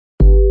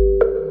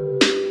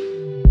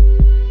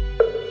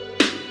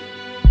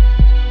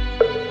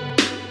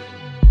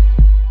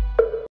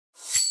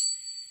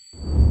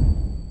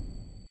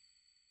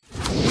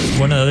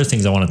other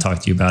things I want to talk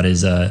to you about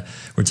is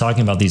we're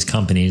talking about these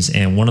companies,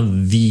 and one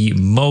of the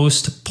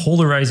most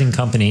polarizing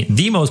company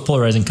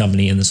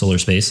in the solar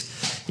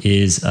space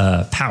is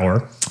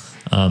Powur.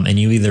 And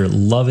you either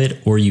love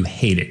it or you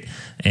hate it.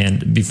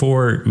 And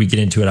before we get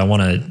into it, I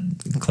want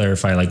to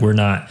clarify, like,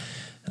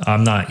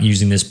 I'm not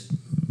using this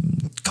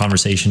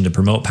conversation to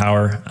promote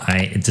Powur.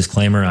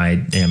 Disclaimer,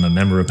 I am a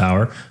member of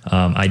Powur.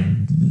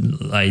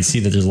 I see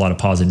that there's a lot of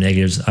positive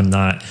negatives. I'm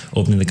not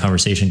opening the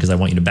conversation because I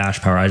want you to bash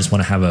Powur. I just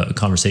want to have a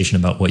conversation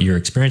about what your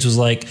experience was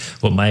like,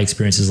 what my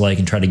experience is like,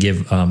 and try to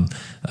give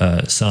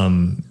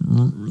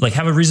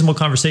have a reasonable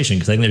conversation,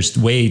 because I think there's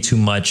way too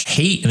much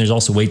hate and there's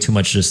also way too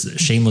much just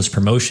shameless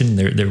promotion.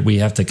 We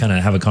have to kind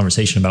of have a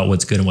conversation about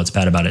what's good and what's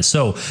bad about it.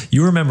 So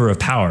you were a member of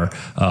Powur.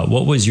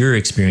 What was your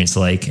experience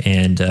like?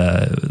 And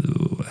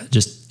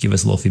just give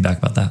us a little feedback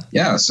about that.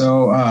 Yeah.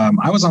 So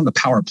I was on the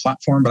Powur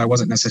platform, but I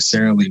wasn't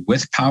necessarily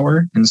with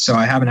Powur. And so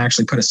I haven't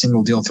actually put a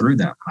single deal through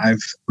them. I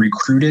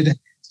recruited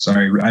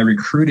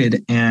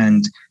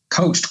and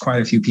coached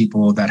quite a few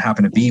people that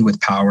happen to be with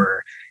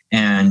Powur,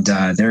 and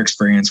their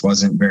experience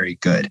wasn't very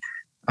good.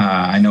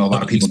 I know a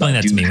lot of people explain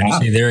that to me. When you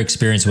say their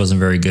experience wasn't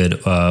very good,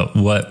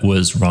 what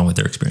was wrong with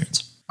their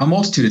experience? A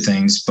multitude of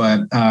things,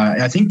 but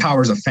I think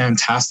Powur is a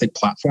fantastic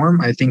platform.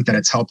 I think that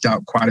it's helped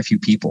out quite a few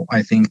people.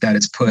 I think that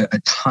it's put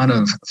a ton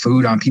of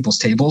food on people's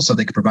tables so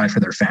they could provide for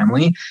their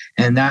family.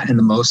 And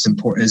the most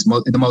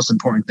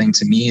important thing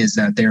to me is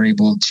that they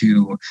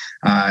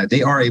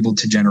are able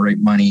to generate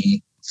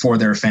money for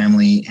their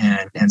family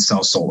and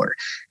sell solar.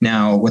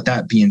 Now, with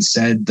that being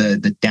said,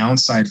 the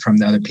downside from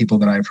the other people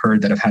that I've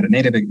heard that have had a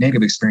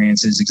negative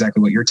experience is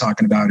exactly what you're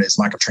talking about, is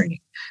lack of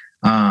training.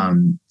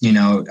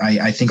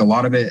 I think a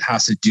lot of it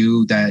has to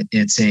do that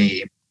it's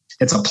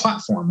a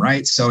platform,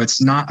 right? So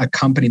it's not a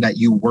company that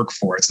you work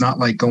for. It's not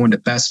like going to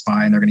Best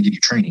Buy and they're going to give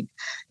you training.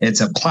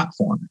 It's a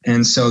platform.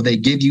 And so they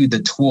give you the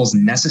tools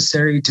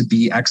necessary to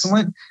be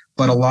excellent.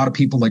 But a lot of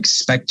people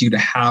expect you to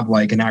have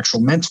like an actual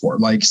mentor,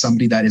 like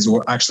somebody that is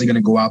actually going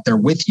to go out there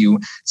with you.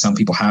 Some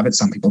people have it,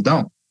 some people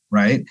don't,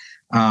 right?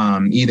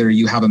 Either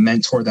you have a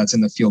mentor that's in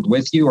the field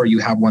with you, or you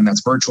have one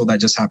that's virtual that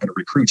just happened to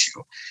recruit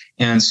you.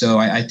 And so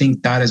I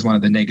think that is one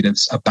of the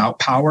negatives about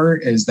Powur,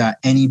 is that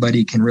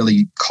anybody can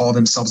really call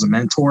themselves a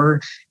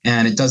mentor,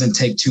 and it doesn't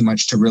take too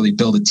much to really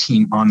build a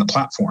team on the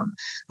platform.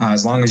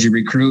 As long as you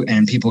recruit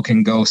and people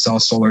can go sell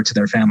solar to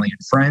their family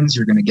and friends,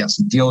 you're going to get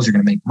some deals, you're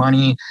going to make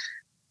money.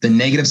 The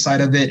negative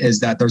side of it is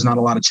that there's not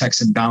a lot of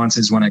checks and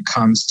balances when it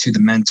comes to the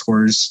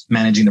mentors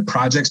managing the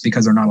projects,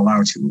 because they're not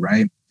allowed to,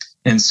 right?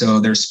 And so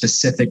there's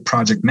specific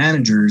project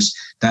managers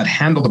that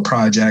handle the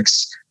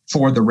projects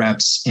for the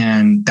reps,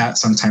 and that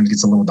sometimes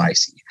gets a little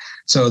dicey.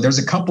 So there's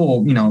a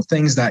couple,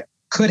 things that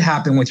could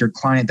happen with your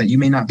client that you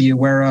may not be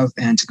aware of,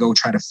 and to go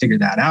try to figure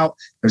that out,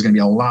 there's going to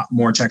be a lot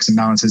more checks and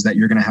balances that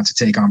you're going to have to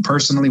take on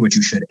personally, which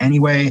you should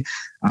anyway.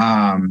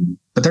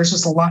 But there's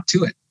just a lot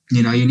to it.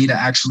 You need to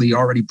actually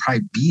already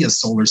probably be a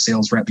solar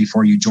sales rep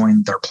before you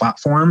join their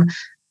platform,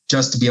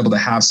 just to be able to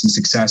have some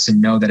success and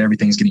know that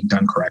everything's getting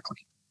done correctly.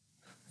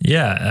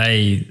 Yeah,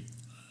 I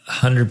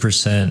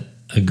 100%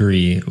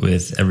 agree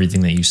with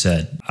everything that you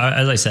said.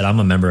 As I said, I'm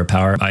a member of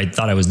Powur. I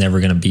thought I was never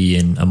going to be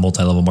in a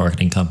multi-level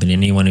marketing company.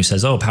 Anyone who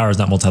says, "Oh, Powur is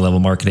not multi-level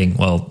marketing,"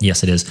 well,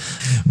 yes, it is.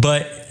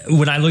 But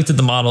when I looked at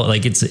the model,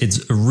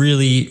 it's a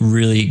really,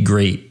 really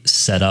great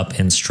setup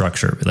and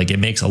structure. It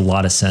makes a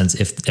lot of sense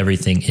if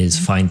everything is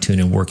fine-tuned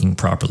and working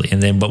properly.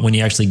 But when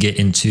you actually get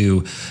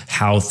into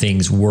how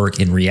things work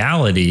in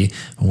reality,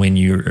 when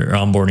you're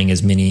onboarding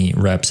as many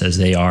reps as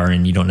they are,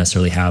 and you don't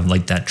necessarily have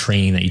that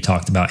training that you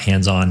talked about,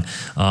 hands-on,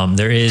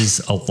 there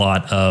is a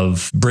lot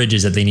of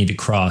bridges that they need to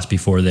cross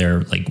before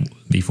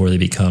they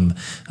become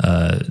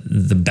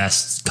the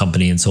best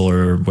company in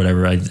solar, or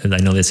whatever. I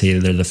know they say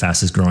they're the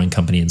fastest growing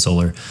company in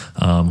solar,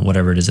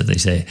 whatever it is that they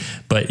say.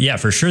 But yeah,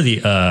 for sure,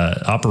 the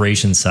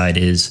operations side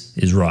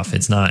is rough.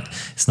 It's not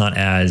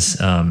as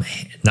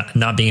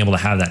not being able to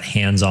have that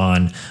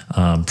hands-on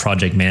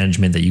project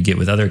management that you get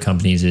with other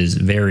companies is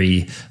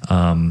very.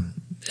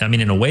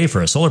 In a way,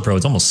 for a solar pro,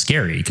 it's almost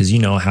scary, because you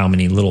know how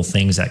many little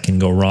things that can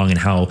go wrong, and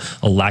how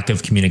a lack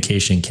of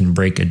communication can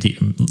break a deal.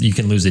 You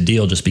can lose a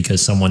deal just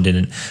because someone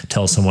didn't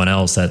tell someone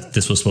else that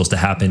this was supposed to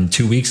happen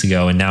 2 weeks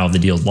ago, and now the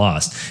deal's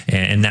lost.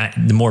 And that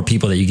the more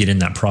people that you get in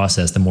that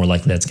process, the more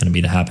likely that's going to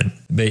be to happen.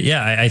 But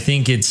yeah, I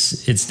think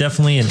it's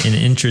definitely an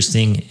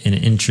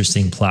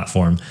interesting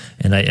platform.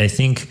 And I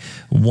think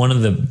one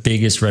of the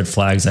biggest red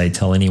flags I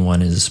tell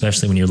anyone is,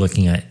 especially when you're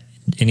looking at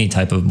any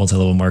type of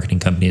multi-level marketing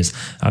companies,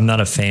 I'm not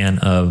a fan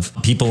of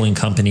people in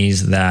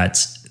companies that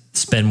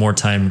spend more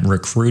time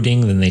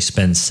recruiting than they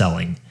spend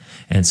selling.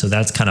 And so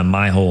that's kind of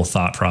my whole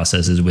thought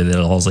process is with it.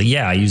 I was like,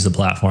 yeah, I use the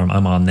platform,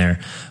 I'm on there,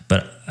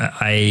 but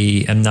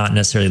I am not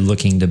necessarily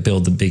looking to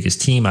build the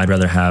biggest team. I'd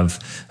rather have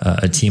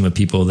a team of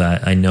people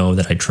that I know,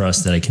 that I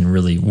trust, that I can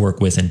really work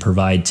with and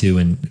provide to,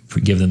 and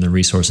give them the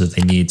resources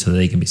they need so that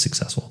they can be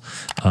successful.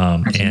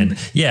 And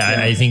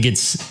yeah, I think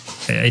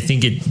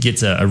it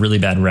gets a really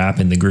bad rap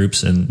in the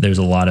groups, and there's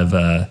a lot of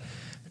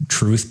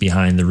truth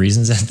behind the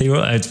reasons that they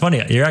were. It's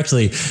funny. You're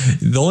actually,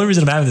 the only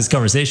reason I'm having this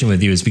conversation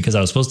with you is because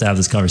I was supposed to have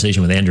this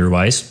conversation with Andrew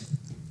Weiss.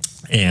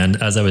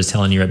 And as I was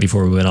telling you right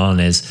before we went on,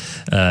 it's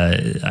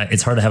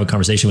hard to have a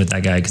conversation with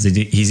that guy because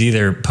he's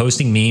either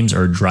posting memes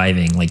or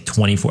driving like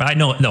 24.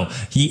 No,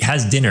 he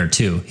has dinner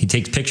too. He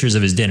takes pictures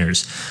of his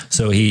dinners.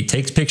 So he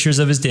takes pictures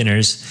of his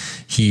dinners.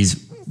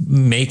 He's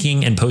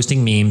making and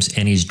posting memes,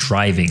 and he's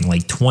driving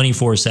like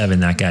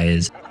 24/7. That guy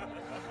is.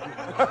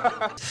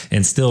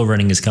 And still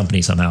running his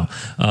company somehow.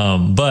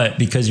 But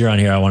because you're on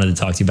here, I wanted to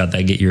talk to you about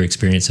that, get your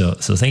experience. So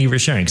thank you for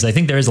sharing, because I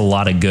think there is a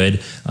lot of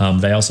good,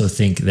 but I also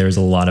think there's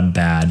a lot of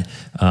bad,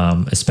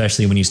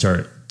 especially when you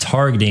start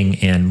targeting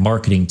and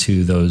marketing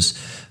to those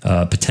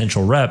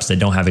potential reps that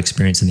don't have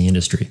experience in the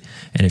industry.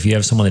 And if you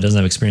have someone that doesn't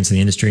have experience in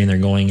the industry and they're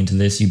going into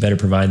this, you better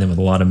provide them with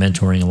a lot of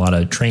mentoring, a lot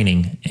of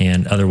training,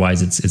 and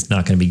otherwise it's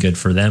not going to be good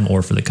for them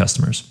or for the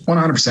customers.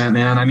 100%,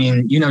 man. I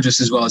mean,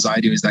 just as well as I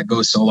do is that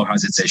Go Solo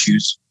has its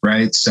issues,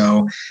 right?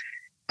 So,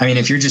 I mean,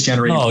 if you're just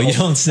generating... Oh, you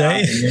don't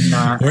say?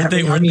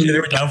 They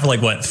were down for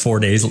like, what, 3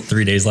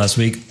 days last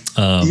week?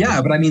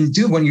 Yeah, but I mean,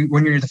 dude, when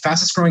you're the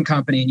fastest growing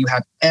company and you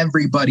have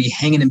everybody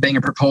hanging and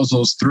banging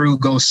proposals through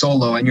Go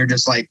Solo, and you're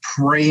just like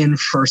praying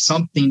for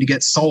something to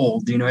get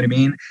sold, you know what I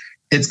mean?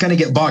 It's going to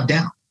get bogged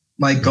down.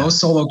 Like Go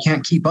Solo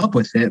can't keep up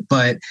with it.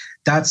 But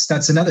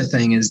that's another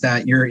thing, is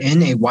that you're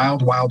in a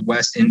wild, wild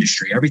west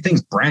industry.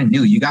 Everything's brand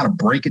new. You got to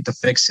break it to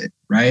fix it,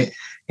 right?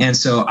 And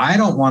so I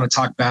don't want to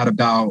talk bad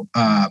about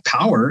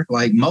Powur.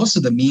 Like most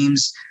of the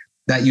memes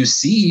that you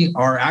see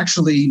are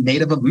actually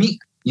native of me.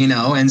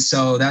 And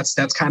so that's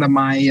kind of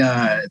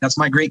that's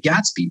my Great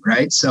Gatsby,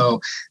 right?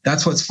 So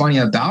that's what's funny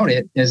about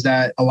it, is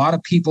that a lot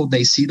of people,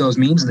 they see those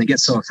memes and they get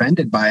so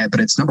offended by it, but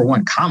it's number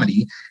one,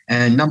 comedy,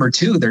 and number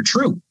two, they're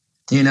true.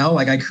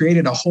 Like I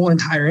created a whole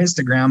entire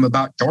Instagram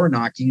about door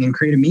knocking and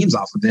created memes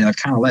off of it. I've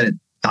kind of let it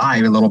die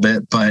a little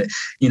bit, but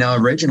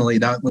originally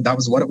that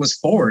was what it was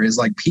for, is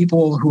like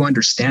people who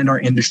understand our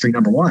industry.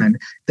 Number one,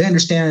 they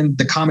understand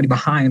the comedy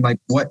behind like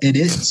what it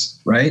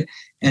is, right?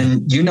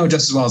 And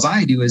just as well as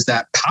I do is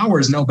that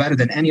Powur is no better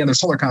than any other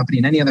solar company,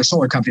 and any other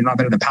solar company not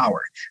better than Powur.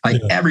 Like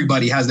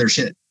everybody has their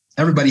shit.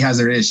 Everybody has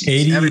their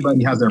issues.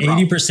 Everybody has their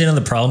problems. 80% of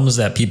the problems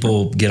that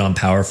people get on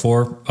Powur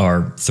for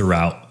are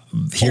throughout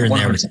here and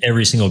there with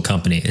every single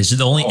company. It's just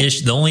the only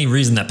issue. The only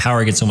reason that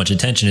Powur gets so much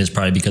attention is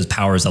probably because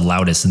Powur is the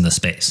loudest in the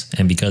space,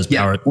 and because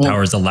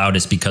Powur is the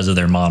loudest because of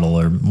their model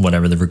or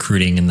whatever, the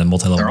recruiting and the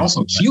multi-level. They're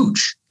also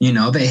huge.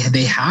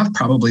 They have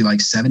probably like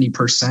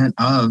 70%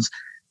 of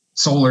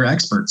solar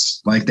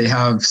experts. Like they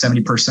have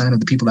 70% of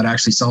the people that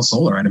actually sell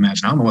solar, I'd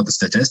imagine. I don't know what the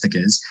statistic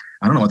is.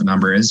 I don't know what the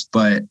number is,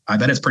 but I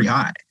bet it's pretty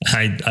high.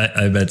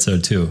 I bet so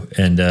too.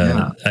 And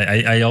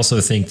I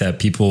also think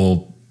that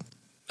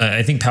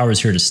I think Powur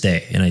is here to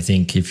stay. And I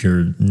think if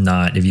you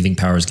think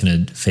Powur is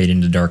going to fade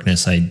into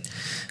darkness, I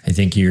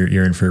think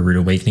you're in for a rude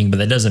awakening. But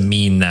that doesn't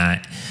mean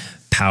that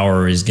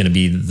Powur is going to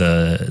be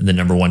the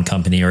number one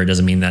company, or it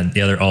doesn't mean that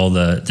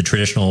the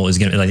traditional is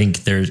going to. I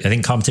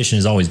think competition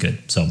is always good.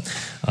 So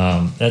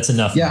that's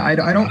enough. Yeah,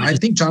 I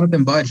think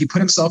Jonathan Budd, he put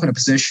himself in a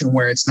position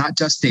where it's not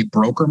just a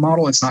broker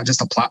model, it's not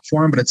just a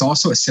platform, but it's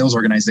also a sales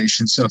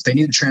organization. So if they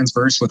need to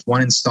transverse with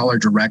one installer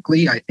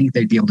directly, I think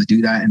they'd be able to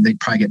do that, and they'd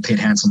probably get paid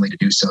handsomely to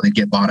do so. They'd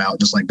get bought out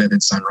just like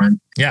Vivid Sunrun.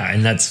 Yeah,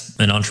 and that's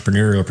an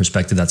entrepreneurial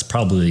perspective. That's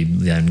probably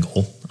the end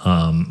goal.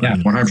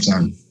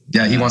 100%.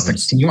 Yeah, he wants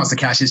to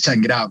cash his check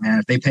and get out, man.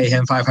 If they pay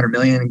him $500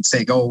 million and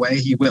say go away,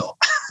 he will.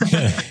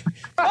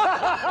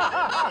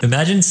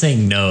 Imagine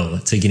saying no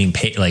to getting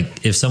paid.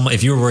 Like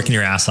if you were working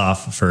your ass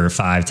off for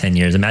 5-10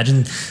 years,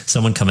 imagine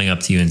someone coming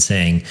up to you and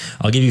saying,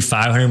 "I'll give you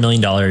 $500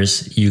 million.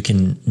 You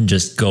can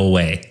just go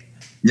away."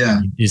 Yeah,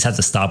 you just have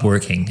to stop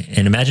working.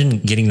 And imagine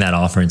getting that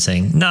offer and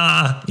saying,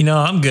 "Nah,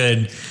 I'm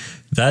good."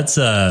 That's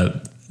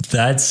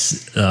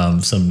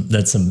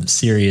some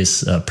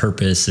serious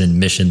purpose and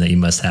mission that you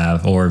must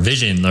have, or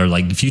vision, or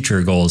like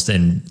future goals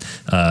and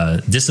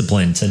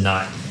discipline to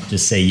not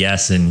just say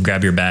yes and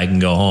grab your bag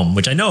and go home,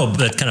 which I know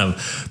that kind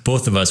of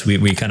both of us,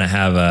 we kind of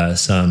have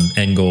some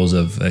end goals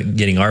of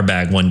getting our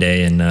bag one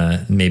day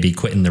and maybe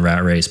quitting the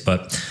rat race.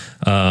 But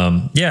I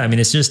mean,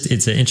 it's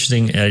an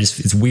interesting,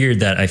 it's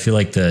weird that I feel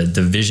like the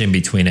division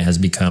between it has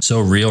become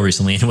so real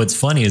recently. And what's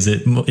funny is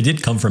it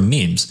did come from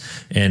memes,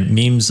 and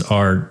memes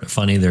are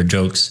funny. They're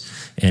jokes,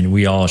 and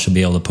we all should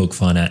be able to poke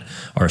fun at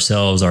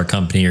ourselves, our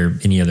company, or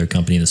any other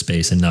company in the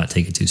space and not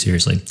take it too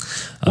seriously.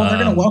 Well,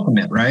 they're going to welcome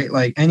it, right?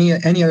 Like any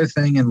other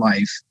thing in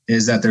life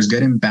is that there's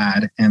good and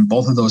bad, and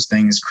both of those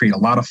things create a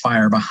lot of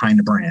fire behind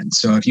a brand.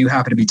 So if you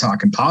happen to be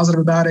talking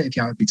positive about it, if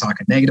you happen to be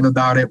talking negative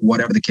about it,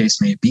 whatever the case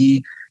may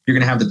be, you're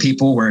going to have the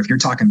people where if you're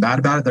talking bad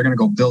about it, they're going to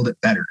go build it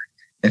better.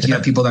 If you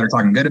have people that are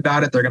talking good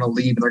about it, they're going to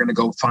leave and they're going to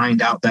go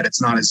find out that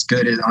it's not as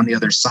good on the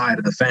other side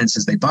of the fence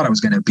as they thought it was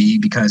going to be,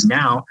 because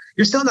now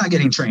you're still not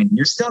getting trained.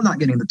 You're still not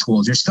getting the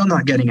tools. You're still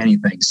not getting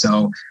anything.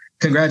 So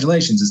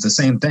congratulations. It's the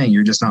same thing.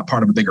 You're just not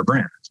part of a bigger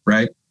brand,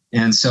 right?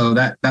 And so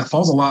that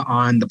falls a lot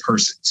on the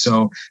person.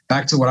 So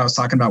back to what I was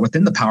talking about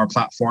within the Powur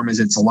platform is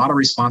it's a lot of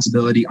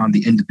responsibility on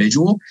the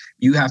individual.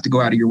 You have to go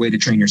out of your way to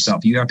train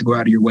yourself. You have to go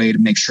out of your way to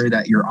make sure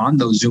that you're on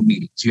those Zoom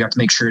meetings. You have to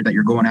make sure that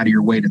you're going out of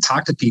your way to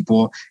talk to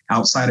people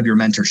outside of your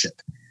mentorship.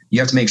 You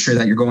have to make sure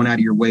that you're going out of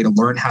your way to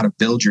learn how to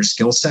build your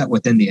skill set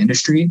within the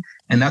industry.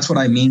 And that's what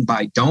I mean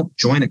by don't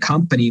join a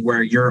company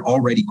where you're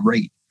already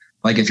great.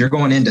 Like if you're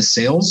going into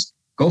sales,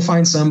 go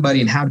find somebody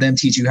and have them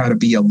teach you how to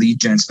be a lead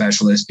gen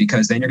specialist,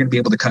 because then you're going to be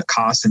able to cut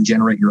costs and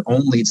generate your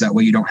own leads. That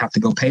way you don't have to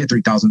go pay a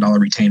 $3,000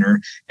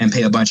 retainer and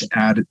pay a bunch of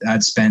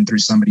ad spend through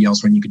somebody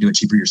else when you could do it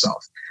cheaper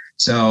yourself.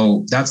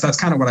 So that's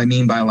kind of what I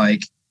mean by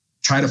like,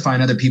 try to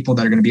find other people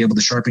that are going to be able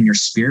to sharpen your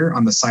spear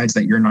on the sides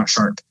that you're not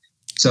sharp.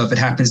 So if it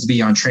happens to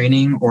be on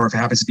training or if it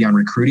happens to be on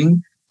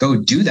recruiting, go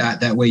do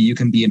that. That way you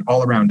can be an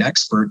all-around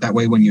expert. That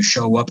way when you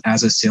show up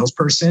as a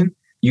salesperson,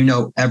 you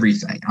know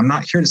everything. I'm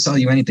not here to sell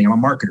you anything. I'm a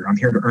marketer. I'm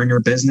here to earn your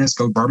business,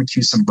 go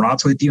barbecue some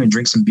brats with you and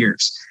drink some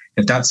beers.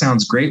 If that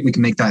sounds great, we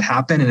can make that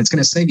happen. And it's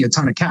going to save you a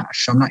ton of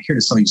cash. I'm not here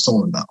to sell you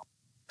solar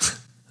though.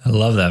 I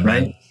love that,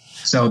 man. Right?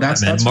 So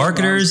that's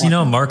marketers,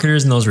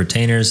 marketers and those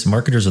retainers,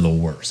 marketers are the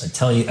worst.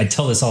 I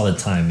tell this all the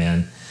time,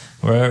 man.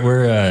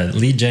 We're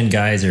lead gen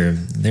guys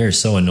they're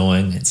so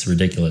annoying. It's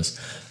ridiculous.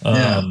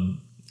 Yeah.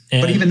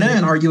 But even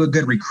then, are you a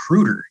good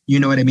recruiter? You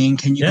know what I mean?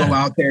 Can you go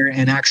out there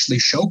and actually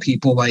show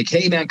people like,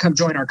 hey, man, come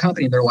join our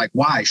company? And they're like,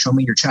 why? Show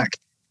me your check.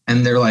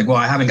 And they're like, well,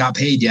 I haven't got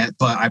paid yet,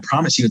 but I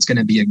promise you it's going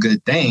to be a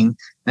good thing.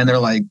 And they're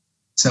like,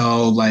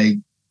 so like,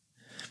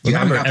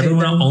 remember,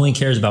 everyone only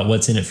cares about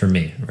what's in it for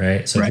me,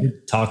 right? So if you're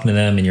talking to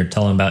them and you're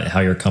telling them about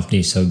how your company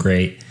is so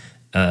great,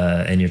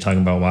 and you're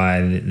talking about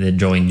why they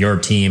joined your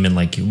team and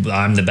like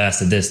I'm the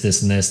best at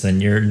this and this, then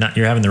you're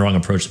having the wrong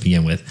approach to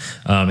begin with.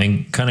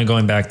 And kind of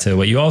going back to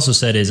what you also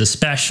said is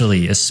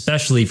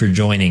especially for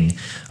joining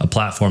a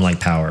platform like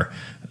Powur,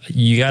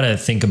 you got to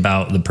think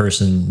about the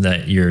person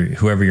that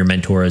whoever your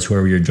mentor is,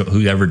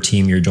 whoever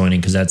team you're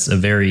joining, because that's a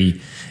very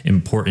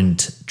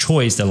important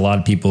choice that a lot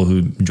of people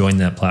who join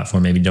that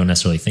platform maybe don't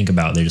necessarily think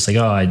about. They're just like,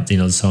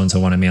 oh, so-and-so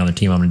wanted me on their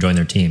team, I'm going to join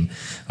their team.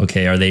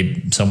 Okay, are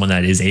they someone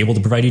that is able to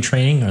provide you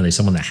training? Are they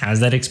someone that has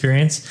that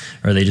experience?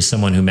 Or are they just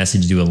someone who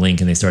messaged you a link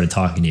and they started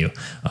talking to you?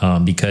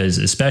 Because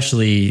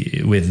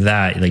especially with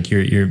that, like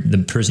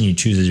the person you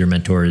choose as your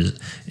mentor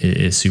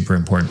is super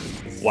important.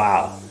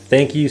 Wow.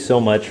 Thank you so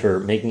much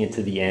for making it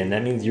to the end.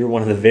 That means you're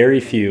one of the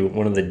very few,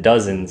 one of the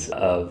dozens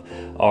of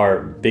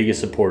our biggest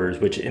supporters,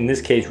 which in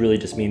this case really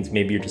just means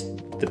maybe you're just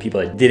the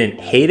people that didn't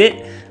hate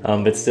it,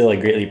 but still I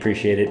greatly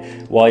appreciate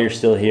it. While you're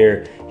still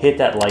here, hit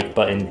that like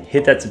button,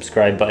 hit that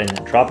subscribe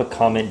button, drop a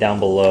comment down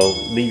below,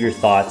 leave your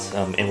thoughts,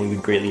 and we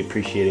would greatly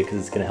appreciate it because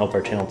it's going to help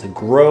our channel to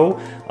grow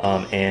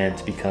and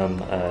to become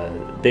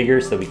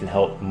bigger so that we can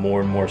help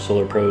more and more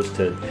solar pros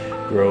to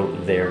grow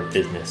their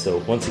business. So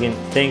once again,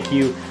 thank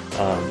you.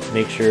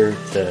 Make sure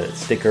to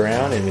stick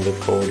around and we look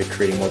forward to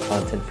creating more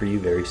content for you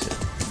very soon.